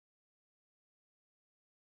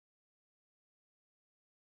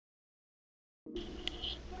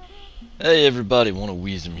Hey everybody, One of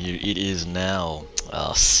Wisdom here. It is now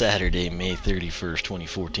Saturday, May 31st,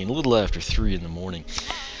 2014, a little after 3 in the morning.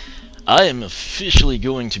 I am officially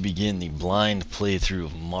going to begin the blind playthrough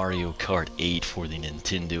of Mario Kart 8 for the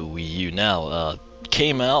Nintendo Wii U. Now,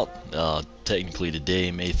 came out technically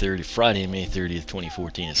today, Friday, May 30th,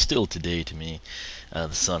 2014. It's still today to me.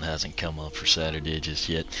 The sun hasn't come up for Saturday just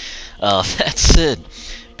yet. That said,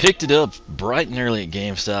 picked it up bright and early at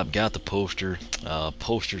GameStop, got the poster.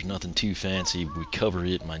 Poster's nothing too fancy. We cover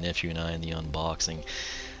it, my nephew and I, in the unboxing.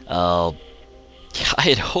 I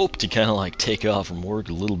had hoped to kind of like take off from work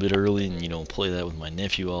a little bit early and play that with my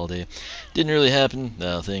nephew all day. Didn't really happen.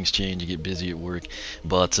 Things change, you get busy at work.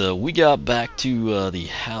 But we got back to the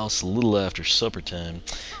house a little after supper time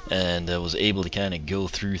and was able to kind of go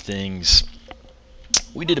through things.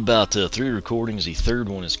 We did about 3 recordings. The third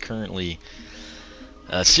one is currently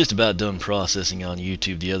it's just about done processing on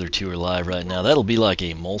YouTube. The other 2 are live right now. That'll be like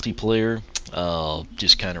a multiplayer,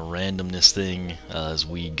 just kind of randomness thing as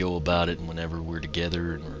we go about it and whenever we're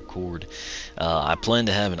together and record. I plan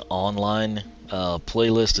to have an online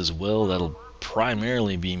playlist as well. That'll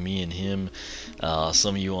primarily be me and him.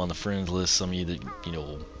 Some of you on the friends list, some of you that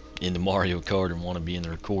into Mario Kart and want to be in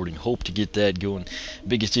the recording. Hope to get that going.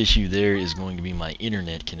 Biggest issue there is going to be my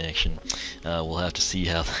internet connection. We'll have to see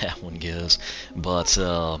how that one goes. But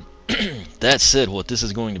that said, what this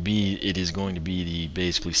is going to be, it is going to be the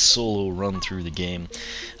basically solo run through the game.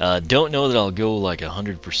 Don't know that I'll go like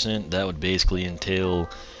 100%. That would basically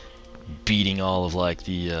entail beating all of like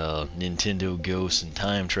the Nintendo ghosts and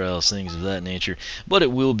time trials, things of that nature, but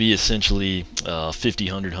it will be essentially 50,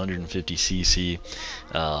 100, 150cc,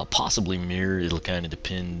 possibly mirror. It'll kind of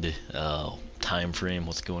depend time frame,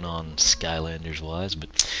 what's going on Skylanders wise, but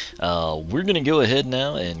we're gonna go ahead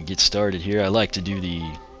now and get started here. I like to do the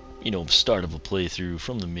start of a playthrough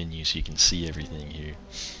from the menu so you can see everything here.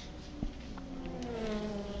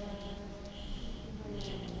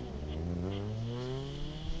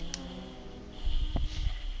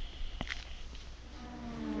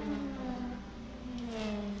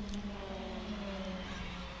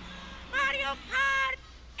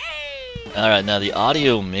 Alright, now the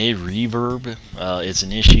audio may reverb. It's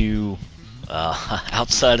an issue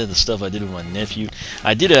outside of the stuff I did with my nephew.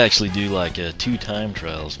 I did actually do like 2 time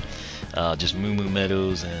trials, just Moo Moo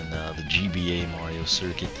Meadows and the GBA Mario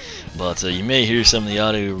Circuit. But you may hear some of the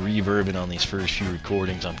audio reverbing on these first few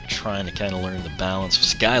recordings. I'm trying to kind of learn the balance.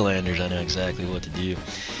 For Skylanders, I know exactly what to do.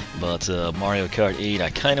 But Mario Kart 8, I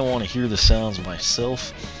kind of want to hear the sounds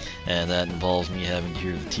myself. And that involves me having to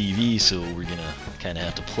hear the TV, so we're gonna kind of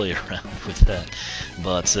have to play around with that.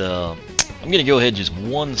 But I'm gonna go ahead, just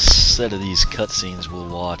one set of these cutscenes we'll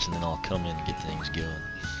watch, and then I'll come in and get things going.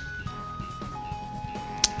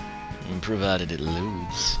 And provided it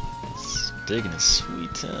loads, it's taking its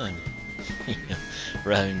sweet time.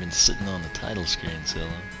 For having been sitting on the title screen so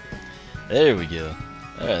long. There we go.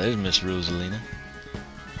 Alright, there's Miss Rosalina.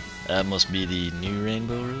 That must be the new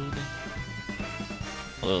Rainbow Road.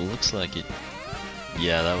 Well, it looks like it.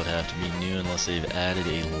 Yeah, that would have to be new unless they've added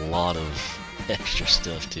a lot of extra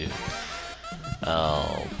stuff to it.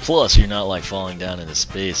 Plus, you're not like falling down into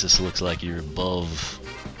space. This looks like you're above.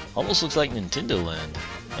 Almost looks like Nintendo Land.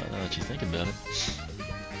 I don't know what you think about it.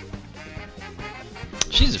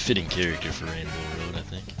 She's a fitting character for Rainbow Road, I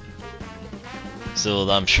think. So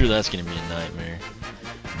I'm sure that's going to be a nightmare.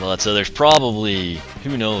 But there's probably,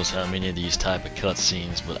 who knows how many of these type of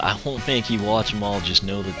cutscenes, but I won't make you watch them all, just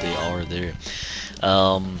know that they are there.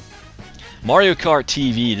 Mario Kart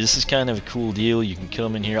TV, this is kind of a cool deal. You can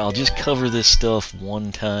come in here, I'll just cover this stuff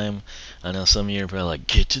one time. I know some of you are probably like,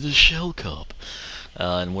 get to the Shell Cup.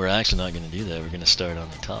 And we're actually not going to do that, we're going to start on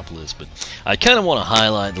the top list. But I kind of want to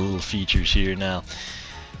highlight the little features here now.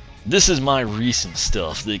 This is my recent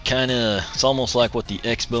stuff. It's almost like what the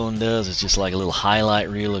X-Bone does. It's just like a little highlight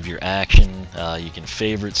reel of your action. You can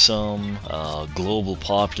favorite some, global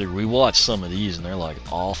popular. We watched some of these and they're like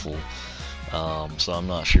awful. So I'm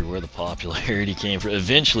not sure where the popularity came from.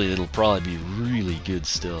 Eventually it'll probably be really good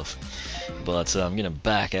stuff. But I'm going to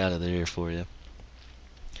back out of there for you.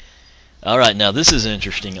 Alright, now this is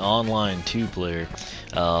interesting. Online 2-player.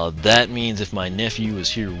 That means if my nephew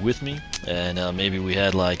was here with me, and maybe we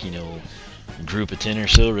had like, a group of 10 or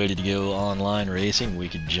so ready to go online racing, we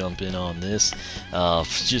could jump in on this. If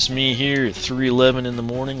it's just me here at 3:11 in the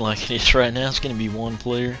morning like it is right now, it's going to be 1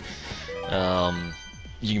 player.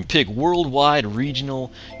 You can pick worldwide,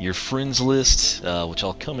 regional, your friends list, which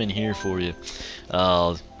I'll come in here for you.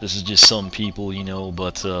 This is just some people, you know,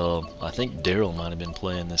 but I think Daryl might have been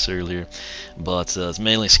playing this earlier. But it's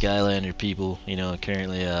mainly Skylander people, you know.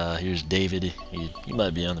 Currently, here's David. He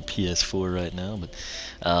might be on the PS4 right now, but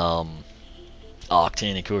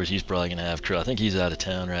Octane, of course, he's probably gonna have. I think he's out of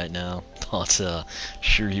town right now, but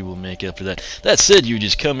sure he will make up for that. That said, you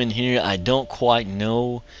just come in here. I don't quite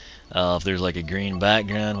know if there's like a green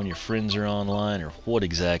background when your friends are online or what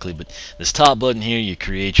exactly, but this top button here, you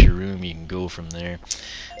create your room, you can go from there.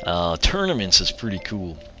 Tournaments is pretty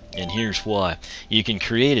cool, and here's why. You can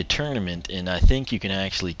create a tournament, and I think you can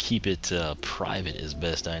actually keep it private as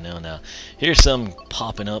best I know now. Here's some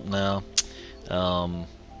popping up now.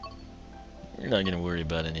 You're not going to worry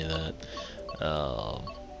about any of that.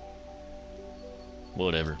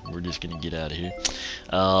 Whatever, we're just going to get out of here.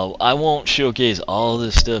 I won't showcase all of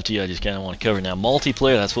this stuff to you, I just kind of want to cover. Now,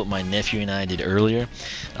 multiplayer, that's what my nephew and I did earlier.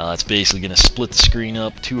 It's basically going to split the screen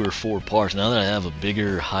up 2 or 4 parts. Now that I have a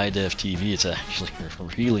bigger high-def TV, it's actually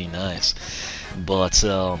really nice. But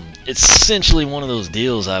it's essentially one of those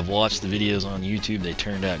deals. I've watched the videos on YouTube, they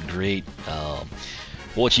turned out great.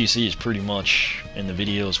 What you see is pretty much in the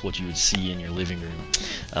videos what you would see in your living room.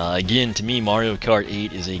 Again, to me, Mario Kart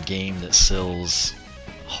 8 is a game that sells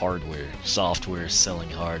hardware, software selling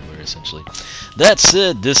hardware, essentially. That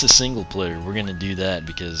said, this is single player. We're gonna do that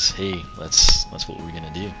because, hey, that's what we're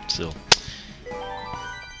gonna do. So,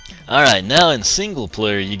 all right, now in single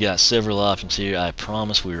player, you got several options here. I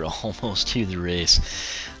promise we are almost to the race.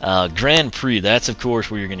 Grand Prix, that's of course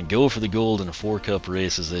where you're going to go for the gold in a 4-cup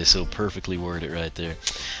race, as they so perfectly word it right there.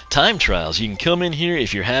 Time trials, you can come in here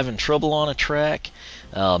if you're having trouble on a track.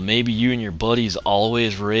 Maybe you and your buddies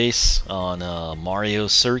always race on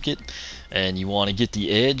Mario's circuit, and you want to get the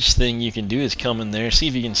edge. Thing you can do is come in there, see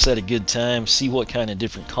if you can set a good time, see what kind of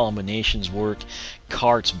different combinations work.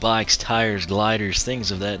 Carts, bikes, tires, gliders,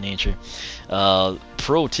 things of that nature.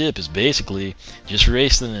 Pro tip is basically just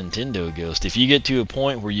race the Nintendo Ghost. If you get to a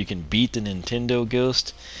point where you can beat the Nintendo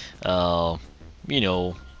Ghost, you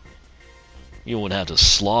know, you won't have to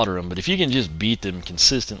slaughter them, but if you can just beat them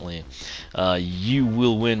consistently, you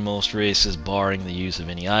will win most races, barring the use of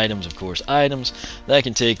any items. Of course, items that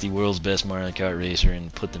can take the world's best Mario Kart racer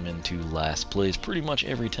and put them into last place pretty much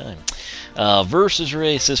every time. Versus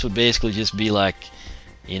race, this would basically just be like,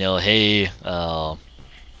 you know, hey,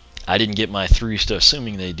 I didn't get my 3-star,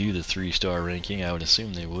 assuming they do the 3-star ranking, I would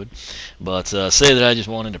assume they would. But say that I just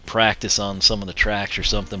wanted to practice on some of the tracks or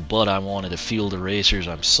something, but I wanted to field the racers.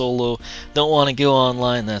 I'm solo, don't want to go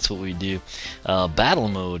online, that's what we do. Battle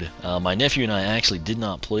mode, my nephew and I actually did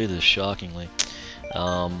not play this, shockingly.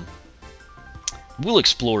 We'll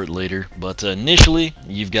explore it later, but initially,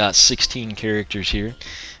 you've got 16 characters here.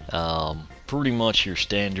 Pretty much your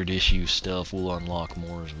standard issue stuff. We'll unlock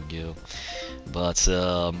more as we go. But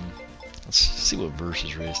let's see what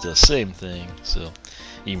versus race does. Same thing. So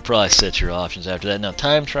you can probably set your options after that. Now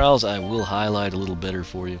time trials, I will highlight a little better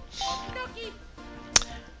for you.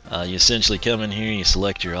 You essentially come in here, you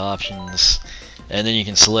select your options, and then you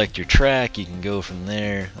can select your track. You can go from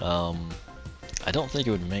there. I don't think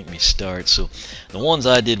it would make me start. So the ones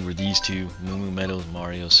I did were these two: Moo Moo Meadows,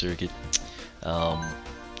 Mario Circuit.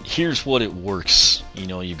 Here's what it works. You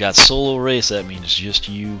know, you've got solo race, that means just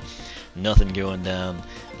you, nothing going down.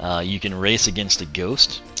 You can race against a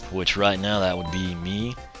ghost, which right now that would be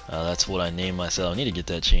me. That's what I named myself. I need to get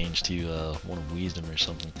that changed to one of Wisdom or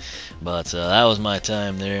something. But that was my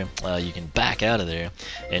time there. You can back out of there,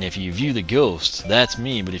 and if you view the ghost, that's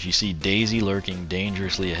me. But if you see Daisy lurking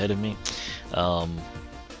dangerously ahead of me,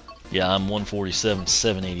 yeah, I'm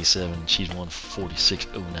 147,787. She's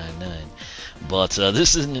 146,099. But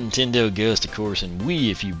this is Nintendo Ghost, of course, and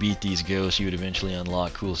Wii, if you beat these ghosts, you would eventually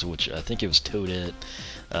unlock Cool, which I think it was Toadette.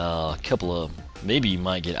 A couple of, maybe you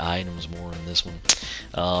might get items more in this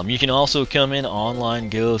one. You can also come in online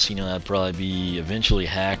ghosts, you know, that'd probably be eventually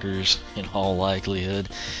hackers in all likelihood.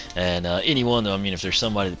 And anyone, though, I mean, if there's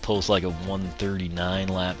somebody that posts like a 139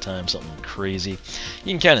 lap time, something crazy,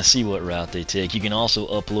 you can kind of see what route they take. You can also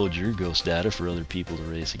upload your ghost data for other people to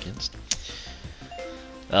race against.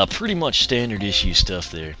 Pretty much standard issue stuff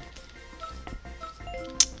there.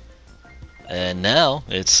 And now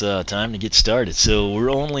it's time to get started. So we're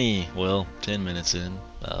only, well, 10 minutes in.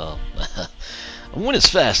 I went as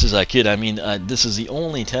fast as I could. I mean, this is the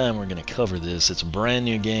only time we're going to cover this. It's a brand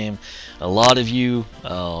new game. A lot of you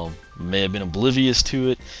may have been oblivious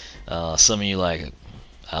to it. Some of you, like,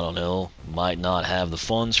 I don't know, might not have the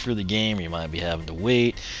funds for the game, or you might be having to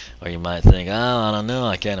wait, or you might think, oh, I don't know,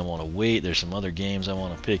 I kind of want to wait, there's some other games I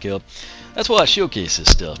want to pick up. That's why I showcase this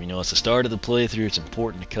stuff. You know, it's the start of the playthrough, it's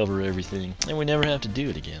important to cover everything, and we never have to do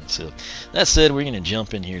it again. So, that said, we're going to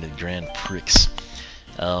jump in here to Grand Prix.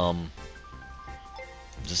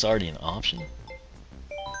 Is this already an option?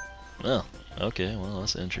 Oh, okay, well,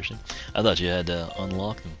 that's interesting. I thought you had to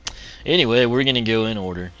unlock them. Anyway, we're going to go in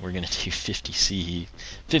order. We're going to do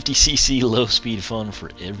 50cc low speed fun for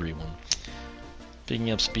everyone. Picking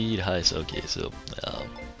up speed, heist. Okay, so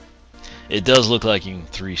it does look like you can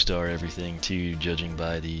 3-star everything too, judging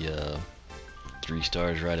by the 3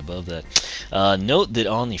 stars right above that. Note that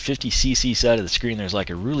on the 50cc side of the screen there's like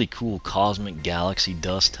a really cool cosmic galaxy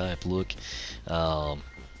dust type look.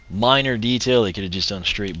 Minor detail, they could have just done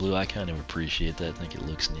straight blue. I kind of appreciate that. I think it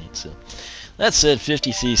looks neat. So that said,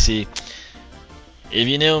 50cc. If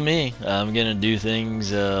you know me, I'm gonna do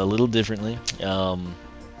things a little differently.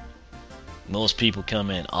 Most people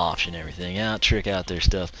come in, option everything out, trick out their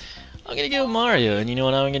stuff. I'm gonna go Mario, and you know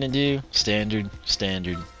what I'm gonna do? Standard,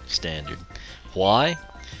 standard, standard. Why?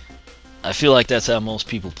 I feel like that's how most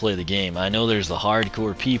people play the game. I know there's the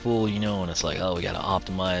hardcore people, you know, and it's like, oh, we gotta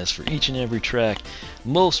optimize for each and every track.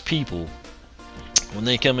 Most people, when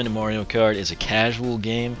they come into Mario Kart, it's a casual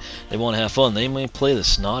game. They want to have fun. They may play the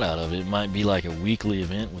snot out of it. It might be like a weekly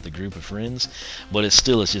event with a group of friends, but it's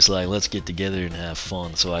just like, let's get together and have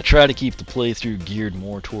fun. So I try to keep the playthrough geared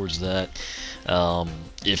more towards that.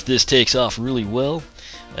 If this takes off really well,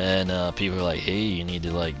 and people are like, hey, you need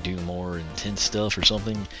to like do more intense stuff or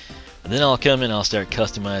something, and then I'll come in, I'll start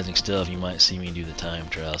customizing stuff. You might see me do the time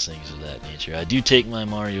trials, things of that nature. I do take my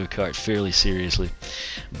Mario Kart fairly seriously,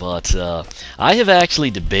 but I have actually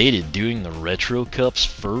debated doing the Retro Cups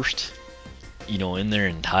first, you know, in their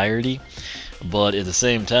entirety. But at the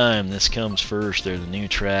same time, this comes first. They're the new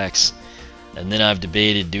tracks. And then I've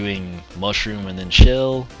debated doing Mushroom and then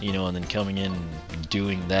Shell, you know, and then coming in and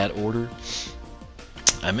doing that order.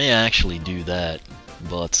 I may actually do that.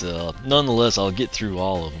 But nonetheless, I'll get through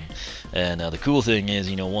all of them. And the cool thing is,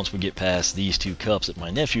 you know, once we get past these 2 cups that my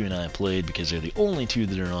nephew and I played, because they're the only 2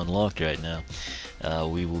 that are unlocked right now,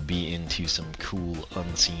 we will be into some cool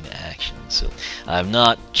unseen action. So I've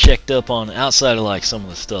not checked up on, outside of like some of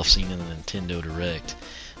the stuff seen in the Nintendo Direct,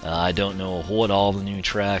 I don't know what all the new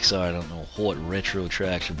tracks are. I don't know what retro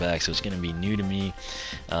tracks are back, so it's going to be new to me.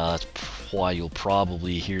 That's why you'll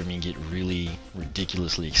probably hear me get really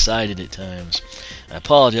ridiculously excited at times. I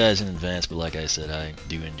apologize in advance, but like I said, I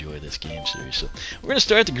do enjoy this game series. So we're going to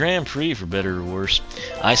start the Grand Prix, for better or worse.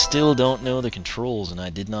 I still don't know the controls, and I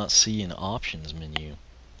did not see an options menu,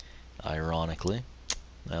 ironically.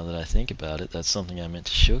 Now that I think about it, that's something I meant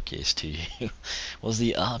to showcase to you, was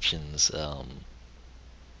the options.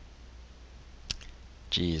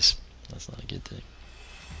 Jeez, that's not a good thing.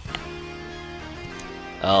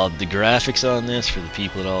 The graphics on this, for the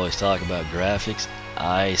people that always talk about graphics,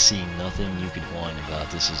 I see nothing you could whine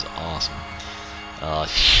about. This is awesome.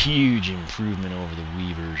 Huge improvement over the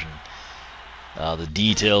Wii version. The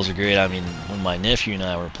details are great. I mean, when my nephew and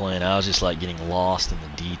I were playing, I was just like getting lost in the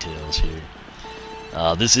details here.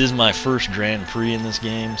 This is my first Grand Prix in this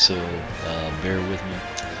game, so bear with me.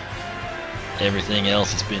 Everything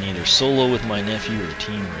else has been either solo with my nephew or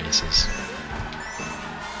team races.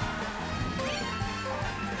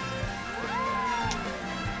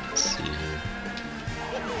 Let's see here.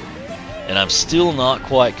 And I'm still not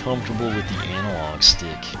quite comfortable with the analog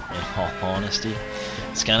stick, in all honesty.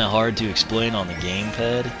 It's kind of hard to explain on the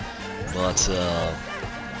gamepad, but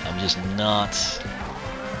I'm just not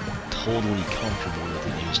totally comfortable with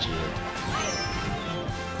it just yet.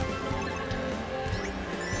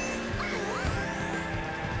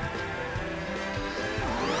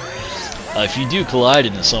 If you do collide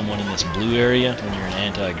into someone in this blue area when you're in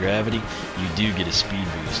anti-gravity, you do get a speed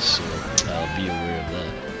boost, so be aware of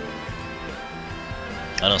that.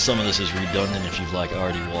 I know some of this is redundant if you've like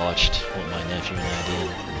already watched what my nephew and I did,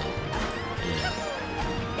 but, yeah.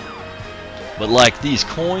 But like these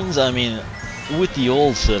coins, I mean, with the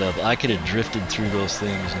old setup, I could have drifted through those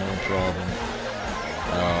things no problem.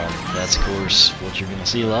 That's of course what you're going to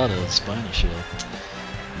see a lot of, Spiny Shell.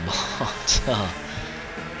 But,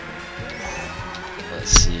 let's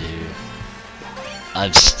see here.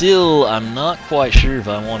 I'm not quite sure if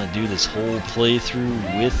I want to do this whole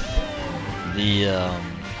playthrough with the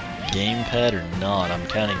gamepad or not. I'm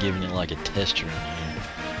kind of giving it like a test run here.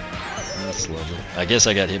 That's lovely. I guess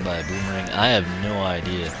I got hit by a boomerang. I have no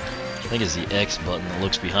idea. I think it's the X button that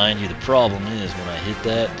looks behind you. The problem is when I hit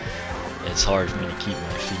that, it's hard for me to keep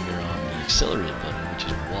my finger on the accelerate button, which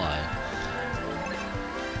is why.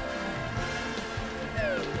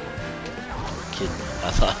 kidding me.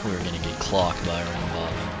 I thought we were going to get clocked by our own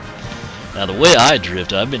bottom. Now the way I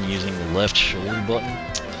drift, I've been using the left shoulder button.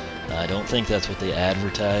 I don't think that's what they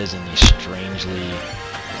advertise in these strangely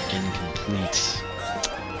incomplete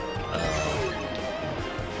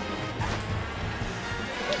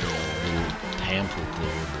little pamphlet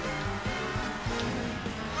there.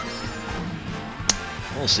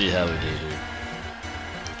 But we'll see how we do here.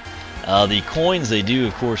 The coins, they do,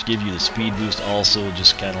 of course, give you the speed boost. Also,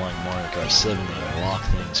 just kind of like Mario Kart 7, they unlock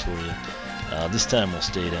things for you. This time we'll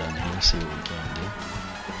stay down here, see what we can do.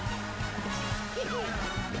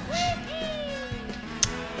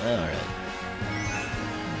 Alright.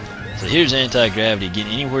 So here's anti-gravity. Again,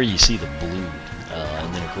 anywhere you see the blue.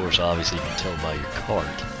 And then, of course, obviously you can tell by your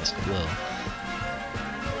cart as well.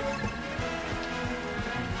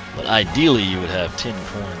 But ideally, you would have 10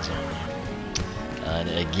 coins on you. And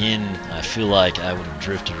again, I feel like I would have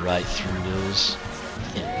drifted right through those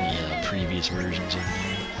in the previous versions of the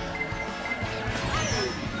game.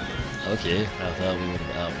 Okay, I thought we would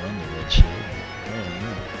have outrun the red shield.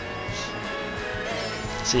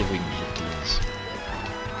 Let's see if we can hit these.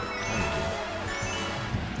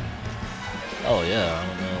 Oh yeah, I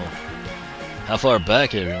don't know how far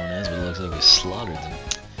back everyone is, but it looks like we slaughtered them.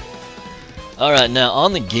 Alright, now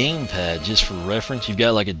on the gamepad, just for reference, you've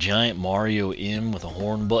got like a giant Mario M with a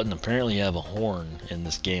horn button. Apparently you have a horn in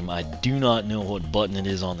this game. I do not know what button it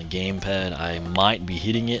is on the gamepad. I might be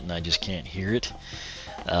hitting it and I just can't hear it.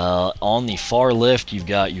 On the far left, you've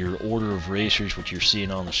got your order of racers, which you're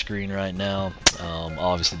seeing on the screen right now.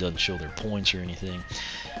 Obviously doesn't show their points or anything.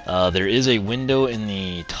 There is a window in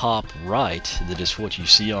the top right that is what you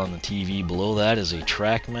see on the TV. Below that is a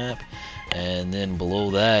track map, and then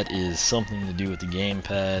below that is something to do with the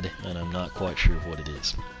gamepad, and I'm not quite sure what it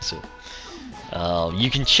is. So you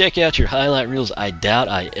can check out your highlight reels. I doubt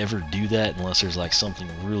I ever do that unless there's like something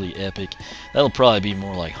really epic. That'll probably be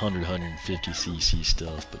more like 150 cc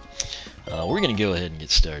stuff, but we're gonna go ahead and get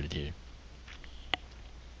started here.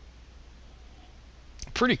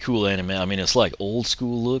 Pretty cool anime. I mean, it's like old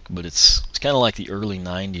school look, but it's kind of like the early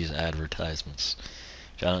 90s advertisements.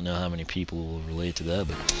 Which I don't know how many people will relate to that,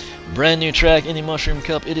 but brand new track in the Mushroom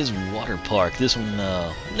Cup. It is Water Park. This one,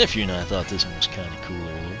 Nephew and I thought this one was kind of cool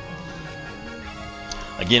earlier.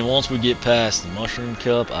 Again, once we get past the Mushroom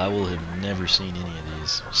Cup, I will have never seen any of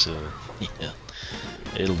these, so yeah,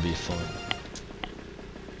 it'll be fun.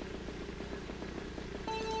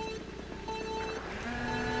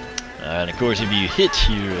 And of course, if you hit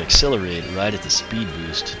your accelerate right at the speed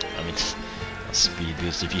boost, I mean, speed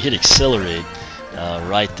boost, if you hit accelerate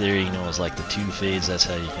right there, you know, it's like the 2 fades, that's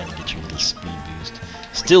how you kind of get your little speed boost.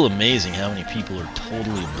 Still amazing how many people are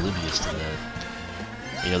totally oblivious to that.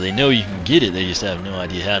 You know, they know you can get it, they just have no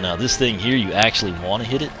idea how. Now, this thing here, you actually want to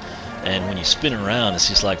hit it, and when you spin around, it's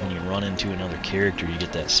just like when you run into another character, you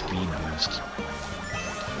get that speed boost.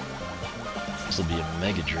 This will be a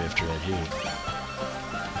mega drift right here.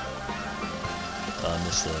 Oh, I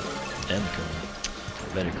missed that. And the corner.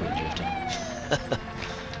 Better quit drifting.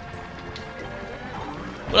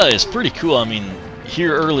 But it's pretty cool. I mean,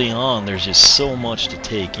 here early on, there's just so much to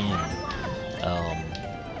take in.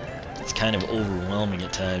 It's kind of overwhelming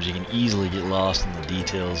at times. You can easily get lost in the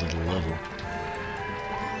details of the level.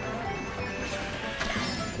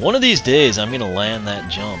 One of these days, I'm going to land that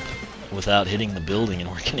jump without hitting the building, and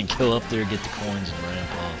we're going to go up there, get the coins, and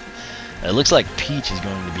ramp off. It looks like Peach is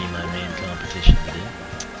going to be my main competition today.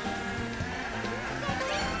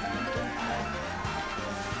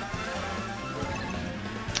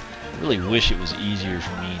 I really wish it was easier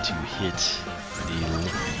for me to hit the little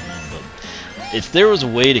hand button. If there was a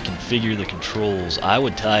way to configure the controls, I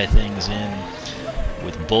would tie things in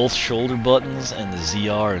with both shoulder buttons and the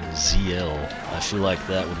ZR and the ZL. I feel like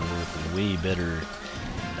that would work way better.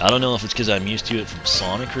 I don't know if it's because I'm used to it from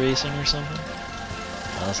Sonic Racing or something.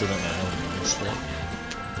 I also don't know how to miss that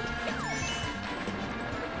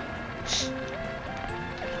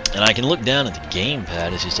game. And I can look down at the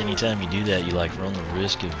gamepad. It's just anytime you do that, you like run the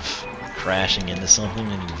risk of crashing into something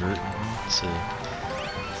inadvertently. So,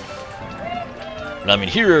 but I mean,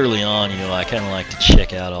 here early on, you know, I kind of like to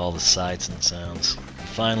check out all the sights and sounds.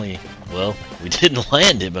 Finally, well, we didn't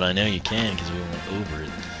land it, but I know you can because we went over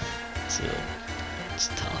it. So let's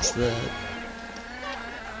toss that.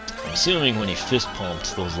 I'm assuming when he fist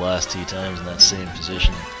pumped those last 2 times in that same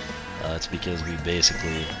position, it's because we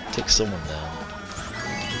basically took someone down.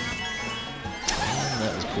 And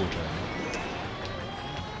that was poor timing.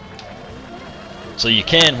 So you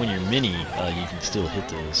can, when you're mini, you can still hit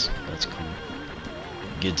those. That's cool.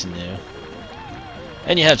 Good to know.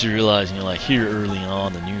 And you have to realize, you know, like here early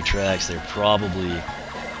on, the new tracks, they're probably,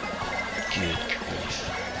 good grief,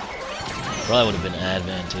 Probably would have been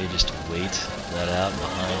advantageous to wait that out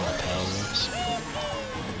behind the power-ups.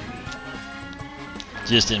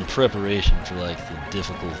 Just in preparation for like the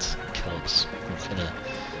difficult cups. We're gonna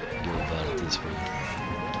go about it this way.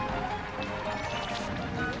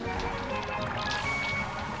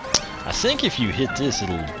 I think if you hit this,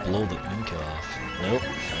 it'll blow the ink off. Nope,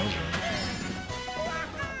 I was wrong.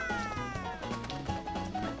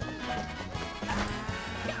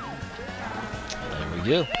 There we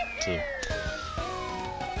go. So,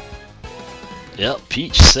 yep,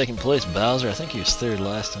 Peach second place. Bowser, I think he was third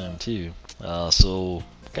last time too. So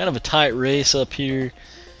kind of a tight race up here.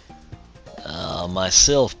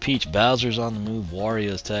 Myself, Peach, Bowser's on the move.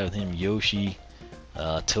 Wario's tied with him. Yoshi,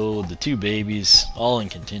 Toad, the two babies, all in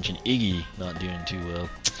contention. Iggy not doing too well.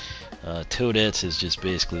 Toadette is just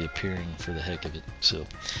basically appearing for the heck of it. So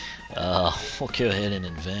we'll go ahead and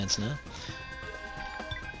advance now.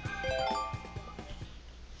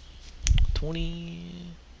 20.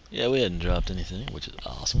 Yeah, we hadn't dropped anything, which is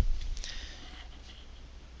awesome.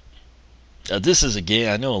 This is a game,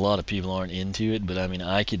 I know a lot of people aren't into it, but I mean,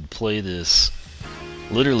 I could play this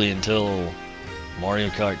literally until Mario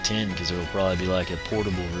Kart 10, because there will probably be like a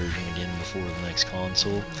portable version again before the next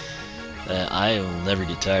console. I will never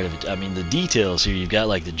get tired of it. I mean, the details here, you've got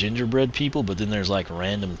like the gingerbread people, but then there's like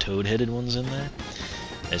random toad-headed ones in there.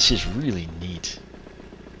 It's just really neat.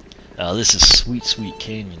 This is Sweet Sweet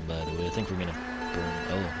Canyon, by the way. I think we're gonna burn.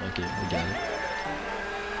 Oh, okay, we got it.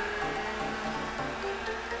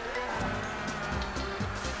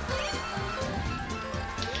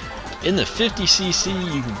 In the 50cc,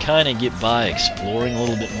 you can kind of get by exploring a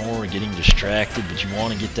little bit more, getting distracted, but you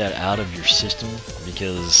want to get that out of your system,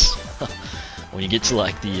 because when you get to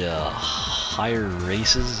like the higher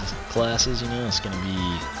races classes, you know, it's going to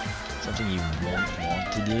be something you won't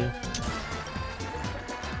want to do.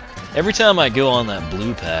 Every time I go on that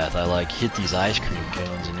blue path, I like hit these ice cream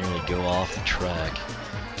cones and nearly go off the track.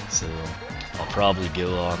 So I'll probably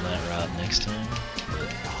go on that route next time. But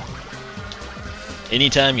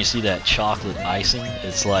anytime you see that chocolate icing,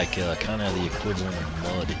 it's like kind of the equivalent of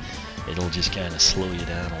mud. It'll just kind of slow you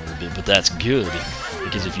down a little bit, but that's good,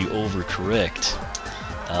 because if you overcorrect,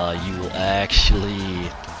 you will actually,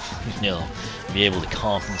 you know, be able to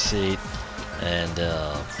compensate and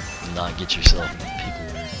not get yourself in a pickle.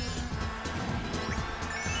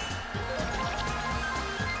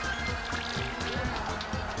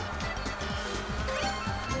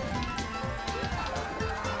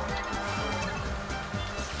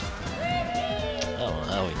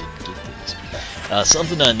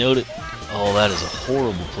 Something I noted, oh, that is a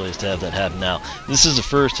horrible place to have that happen. Now, this is the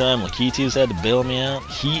first time Lakitu's had to bail me out.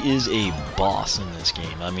 He is a boss in this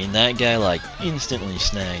game. I mean, that guy, like, instantly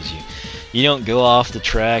snags you. You don't go off the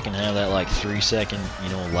track and have that, like, 3-second, you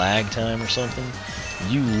know, lag time or something.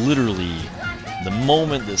 You literally, the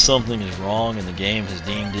moment that something is wrong and the game has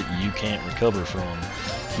deemed it you can't recover from,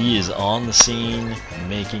 he is on the scene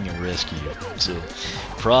making a rescue. So,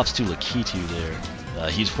 props to Lakitu there.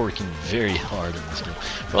 He's working very hard in this game.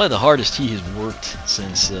 Probably the hardest he has worked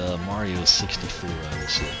since Mario 64, I would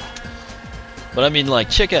say. But I mean, like,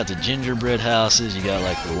 check out the gingerbread houses. You got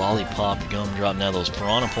like the lollipop gumdrop. Now those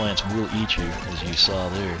piranha plants will eat you, as you saw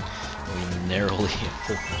there. We narrowly hit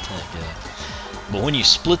that guy. But when you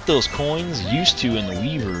split those coins, used to in the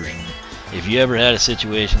Wii version, if you ever had a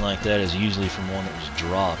situation like that, it's usually from one that was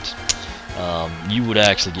dropped. You would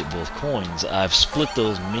actually get both coins. I've split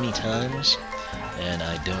those many times, and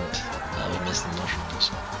I don't. We missed the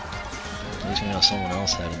mushrooms. At least we know someone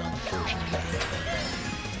else had it on the first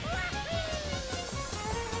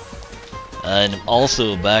one. And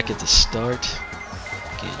also back at the start,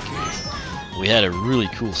 good grief, we had a really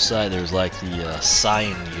cool sight. There was like the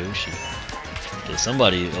Cyan Yoshi. Okay,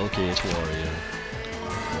 somebody, okay, it's Wario.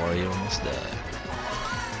 Wario must die.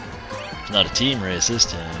 It's not a team race this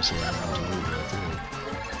time, so I don't have to worry about that.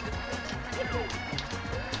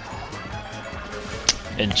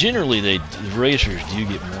 And generally, the racers do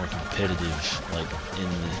get more competitive, like in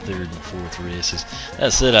the third and fourth races.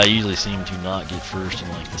 That said, I usually seem to not get first in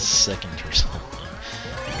like the second or something.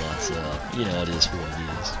 But you know, it is what it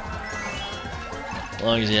is. As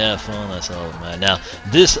long as you have fun, that's all that matters. Now,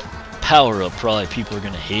 this power-up, probably people are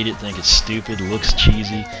gonna hate it, think it's stupid, looks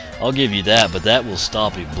cheesy. I'll give you that, but that will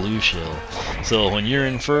stop a blue shell. So when you're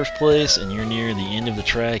in first place and you're near the end of the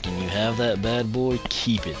track and you have that bad boy,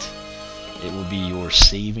 keep it. It will be your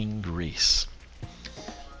saving grace.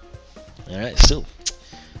 Alright, so.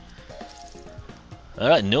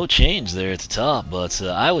 Alright, no change there at the top, but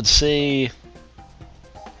I would say,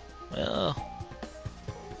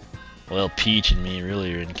 well, Peach and me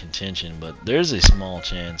really are in contention, but there's a small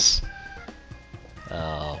chance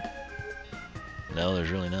No,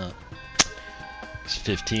 there's really not.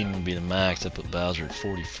 15 would be the max. I put Bowser at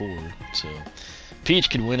 44, so Peach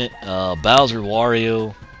could win it. Bowser,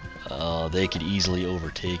 Wario, they could easily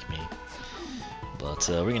overtake me. But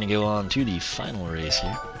we're going to go on to the final race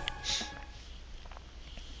here.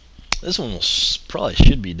 This one probably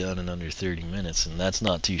should be done in under 30 minutes, and that's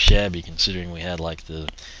not too shabby considering we had like the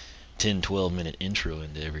 10-12 minute intro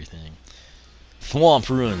into everything. Thwomp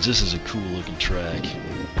Ruins, this is a cool looking track.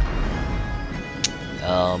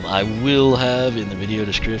 I will have in the video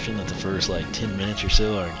description that the first like 10 minutes or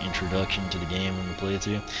so are an introduction to the game when we play it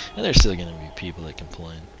through, and there's still going to be people that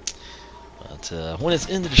complain. But when it's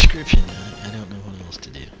in the description, I don't know what else to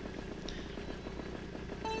do.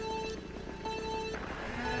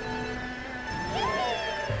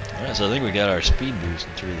 Alright, so I think we got our speed boost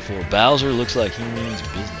in 3 to 4. Bowser looks like he means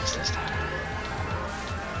business this time.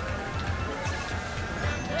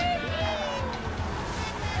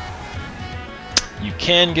 You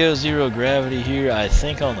can go zero gravity here. I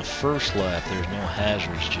think on the first lap there's no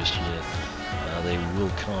hazards just yet. They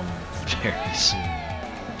will come very soon.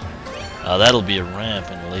 That'll be a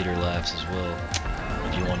ramp in later laps as well.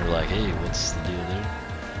 If you wonder like, hey, what's the deal there?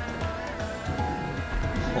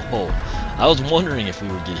 Oh, I was wondering if we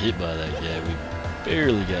would get hit by that guy. We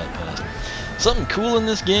barely got past him. Something cool in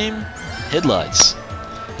this game, headlights.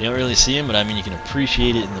 You don't really see them, but I mean you can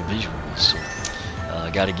appreciate it in the visuals. So,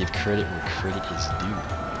 gotta give credit where credit is due.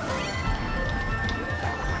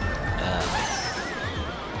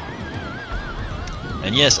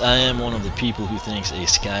 And yes, I am one of the people who thinks a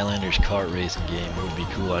Skylanders kart racing game would be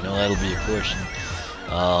cool. I know that'll be a question.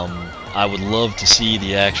 I would love to see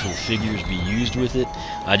the actual figures be used with it.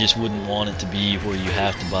 I just wouldn't want it to be where you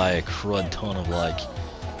have to buy a crud ton of like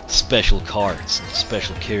special carts and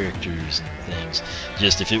special characters and things.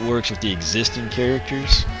 Just if it works with the existing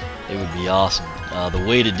characters, it would be awesome. The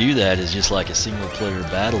way to do that is just like a single player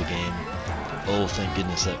battle game. Oh, thank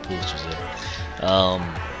goodness that post was there.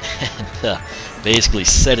 And basically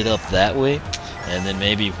set it up that way, and then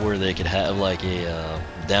maybe where they could have like a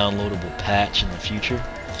downloadable patch in the future,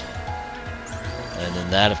 and then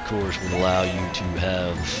that of course would allow you to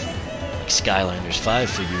have like Skylanders 5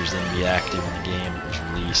 figures then be active in the game that was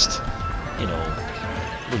released, you know,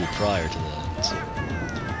 a little prior to that. So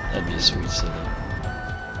that'd be a sweet setup.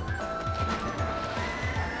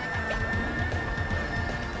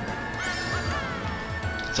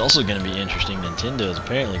 It's also going to be interesting. Nintendo is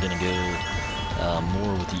apparently going to go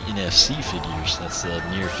more with the NFC figures. That's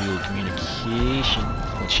near field communication,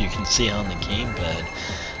 which you can see on the gamepad.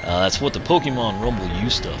 That's what the Pokemon Rumble U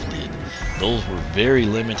stuff did. Those were very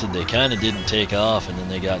limited. They kind of didn't take off, and then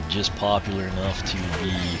they got just popular enough to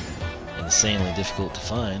be insanely difficult to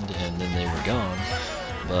find, and then they were gone.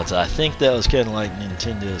 But I think that was kind of like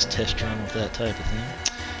Nintendo's test run with that type of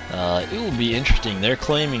thing. It will be interesting. They're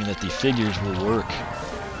claiming that the figures will work,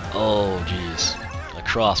 oh geez,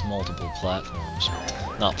 across multiple platforms.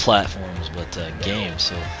 Not platforms, but games,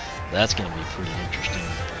 so that's going to be pretty interesting.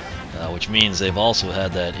 Which means they've also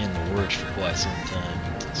had that in the works for quite some time.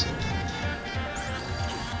 So.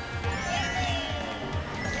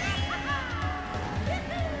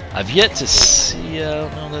 I've yet to see, I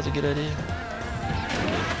don't know if that's a good idea.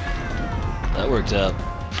 Okay. That worked out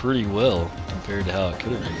pretty well compared to how it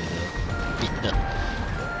could have ended up.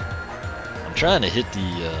 I'm trying to hit the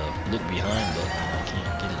look behind button and I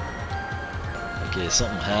can't get it. Okay,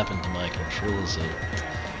 something happened to my controls there.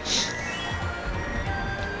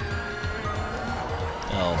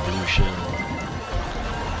 Oh, blue shell.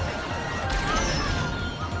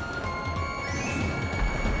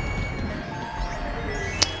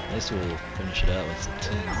 I guess we'll finish it out with the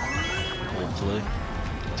 10. Hopefully.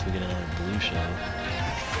 Once we get another blue shell.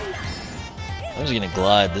 I'm just gonna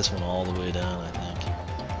glide this one all the way down, I think.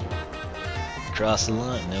 Cross the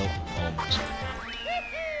line? Nope, almost.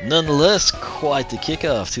 Nonetheless, quite the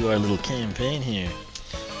kickoff to our little campaign here.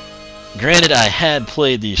 Granted, I had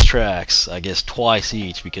played these tracks, I guess twice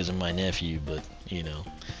each because of my nephew, but, you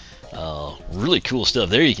know, really cool stuff.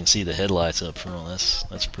 There you can see the headlights up front.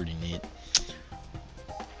 That's pretty neat.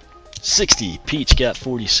 60, Peach got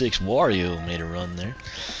 46, Wario made a run there.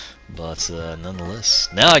 But nonetheless,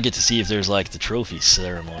 now I get to see if there's like the trophy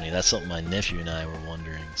ceremony. That's something my nephew and I were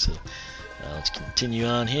wondering. So let's continue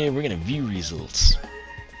on here. We're going to view results.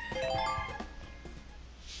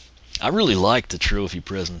 I really like the trophy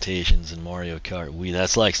presentations in Mario Kart Wii.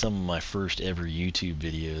 That's like some of my first ever YouTube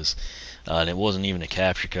videos. And it wasn't even a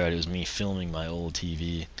capture card, it was me filming my old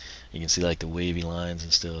TV. You can see like the wavy lines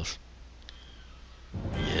and stuff.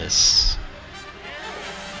 Yes.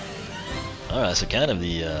 Alright, so kind of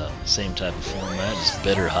the same type of format, just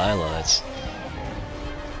better highlights.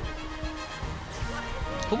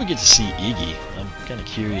 Hope we get to see Iggy. I'm kind of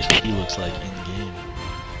curious what he looks like in the game.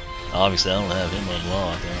 Obviously, I don't have him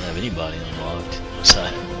unlocked. I don't have anybody unlocked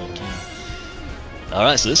aside from the king.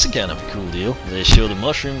 Alright, so this is kind of a cool deal. They show the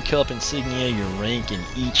Mushroom Cup insignia, your rank in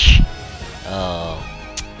each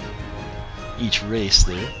race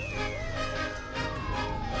there.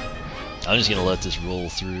 I'm just going to let this roll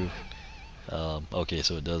through. Okay,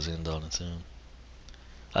 so it does end on its own.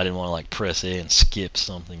 I didn't want to like press A and skip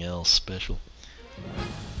something else special.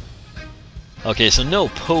 Okay, so no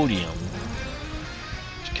podium.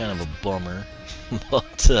 It's kind of a bummer.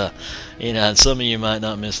 But, you know, some of you might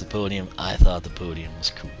not miss the podium. I thought the podium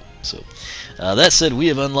was cool. So, that said, we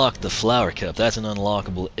have unlocked the Flower Cup. That's an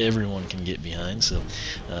unlockable everyone can get behind, so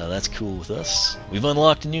that's cool with us. We've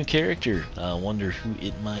unlocked a new character. I wonder who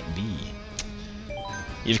it might be.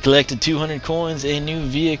 You've collected 200 coins. A new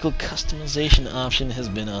vehicle customization option has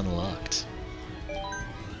been unlocked.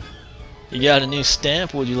 You got a new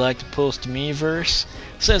stamp. Would you like to post to Miiverse?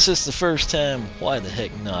 Since it's the first time, why the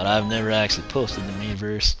heck not? I've never actually posted to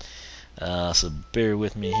Miiverse, so bear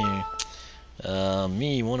with me here.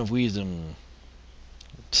 Me, one of wisdom.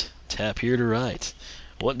 Tap here to write.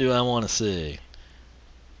 What do I want to say?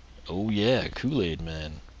 Oh yeah, Kool-Aid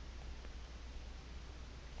Man.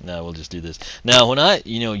 Now we'll just do this. Now when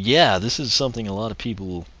yeah, this is something a lot of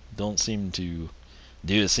people don't seem to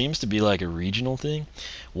do. It seems to be like a regional thing.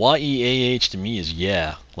 Y-E-A-H to me is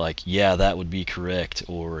yeah. Like, yeah, that would be correct.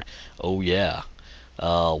 Or, oh yeah.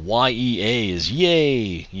 Y-E-A is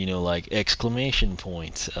yay. You know, like exclamation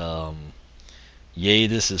point. Yay,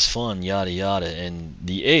 this is fun, yada yada. And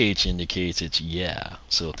the H indicates it's yeah.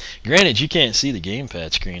 So, granted, you can't see the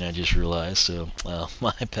gamepad screen, I just realized. So,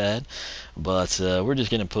 my bad. But we're just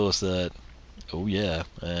going to post that, oh yeah.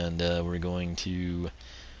 And we're going to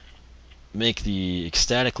make the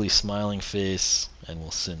ecstatically smiling face, and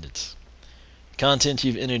we'll send it. Content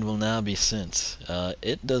you've entered will now be sent.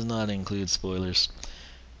 It does not include spoilers,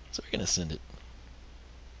 so we're gonna send it.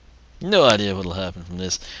 No idea what'll happen from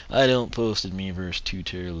this. I don't post at Miiverse too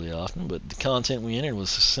terribly often, but the content we entered was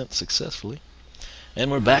sent successfully,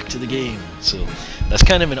 and we're back to the game. So that's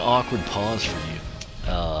kind of an awkward pause for you.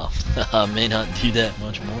 I may not do that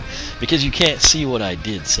much more because you can't see what I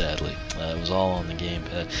did, sadly. It was all on the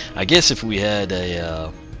gamepad. I guess if we had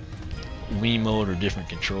a Wiimote or different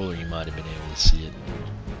controller, you might have been able to see it.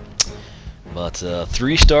 But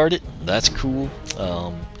 3 started. That's cool.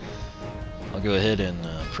 I'll go ahead and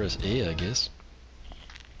press A, I guess.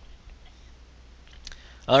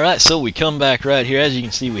 Alright, so we come back right here. As you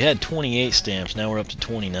can see, we had 28 stamps. Now we're up to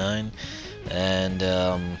 29. And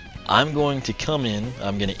I'm going to come in.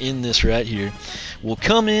 I'm going to end this right here. We'll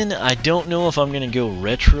come in. I don't know if I'm going to go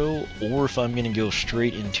retro or if I'm going to go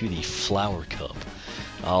straight into the Flower Cup.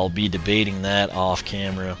 I'll be debating that off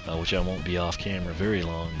camera, which I won't be off camera very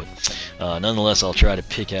long, but nonetheless, I'll try to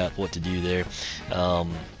pick out what to do there.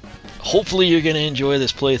 Hopefully you're going to enjoy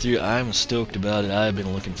this playthrough. I'm stoked about it. I've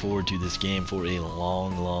been looking forward to this game for a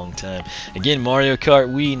long time. Again, Mario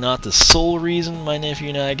Kart Wii, not the sole reason my nephew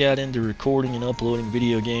and I got into recording and uploading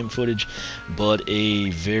video game footage, but a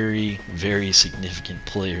very significant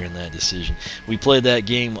player in that decision. We played that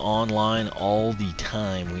game online all the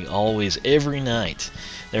time. We always, every night,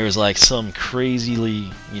 there was like some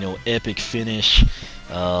crazily, epic finish.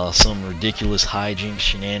 Some ridiculous hijinks,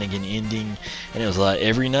 shenanigan ending, and it was like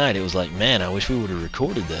every night it was like, man, I wish we would have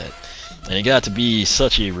recorded that. And it got to be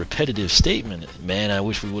such a repetitive statement, man, I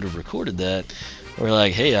wish we would have recorded that. We're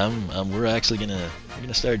like, hey, we're actually gonna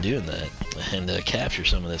start doing that and capture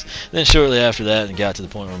some of this. Then shortly after that, it got to the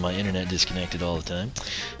point where my internet disconnected all the time,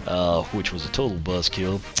 which was a total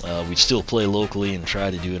buzzkill. We'd still play locally and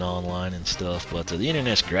try to do it online and stuff, but the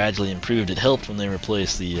internet's gradually improved. It helped when they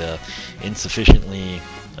replaced the insufficiently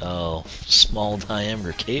small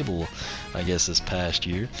diameter cable, I guess, this past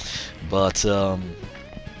year. But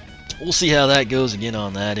we'll see how that goes again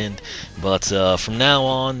on that end. But from now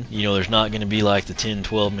on, there's not going to be like the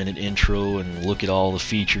 10-12 minute intro and look at all the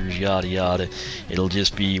features, yada yada. It'll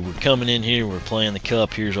just be, we're coming in here, we're playing the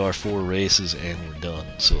cup, here's our 4 races, and we're done.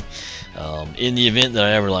 So in the event that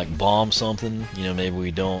I ever like bomb something, maybe we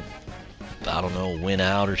don't, I don't know, win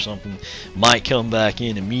out or something, might come back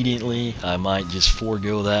in immediately. I might just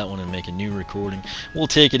forego that one and make a new recording. We'll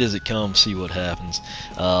take it as it comes, see what happens.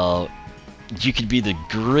 you could be the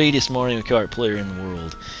greatest Mario Kart player in the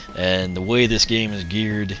world, and the way this game is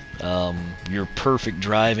geared, your perfect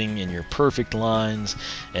driving and your perfect lines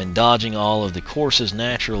and dodging all of the course's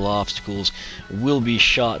natural obstacles will be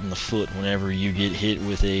shot in the foot whenever you get hit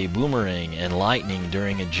with a boomerang and lightning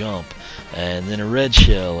during a jump, and then a red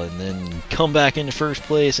shell, and then come back into first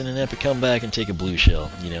place and an epic comeback and take a blue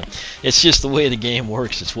shell. You know, it's just the way the game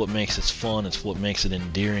works. It's what makes it fun. It's what makes it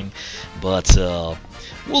endearing. But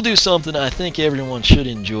we'll do something. I think everyone should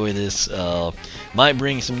enjoy this. Might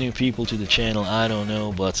bring some new people to the channel, I don't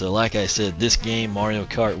know, but like I said, this game, Mario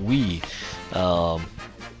Kart Wii,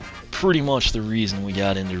 pretty much the reason we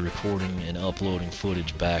got into recording and uploading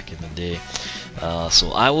footage back in the day.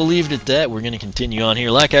 So I will leave it at that. We're going to continue on here.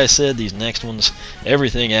 Like I said, these next ones,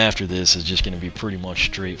 everything after this is just going to be pretty much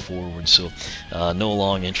straightforward, so no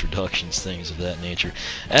long introductions, things of that nature.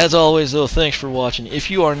 As always, though, thanks for watching. If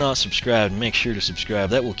you are not subscribed, make sure to subscribe.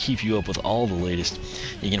 That will keep you up with all the latest.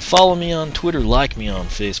 You can follow me on Twitter, like me on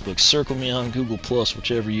Facebook, circle me on Google+,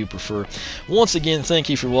 whichever you prefer. Once again, thank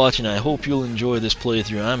you for watching. I hope you'll enjoy this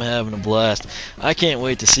playthrough. I'm having a blast. I can't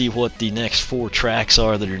wait to see what the next 4 tracks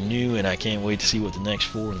are that are new, and I can't wait to see what the next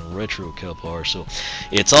 4 in the Retro Cup are. So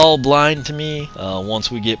it's all blind to me once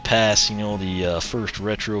we get past, you know, the first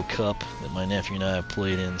Retro Cup that my nephew and I have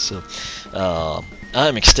played in. So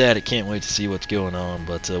I'm ecstatic, can't wait to see what's going on,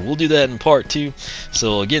 but we'll do that in part 2.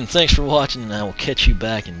 So again, thanks for watching, and I will catch you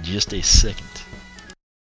back in just a second.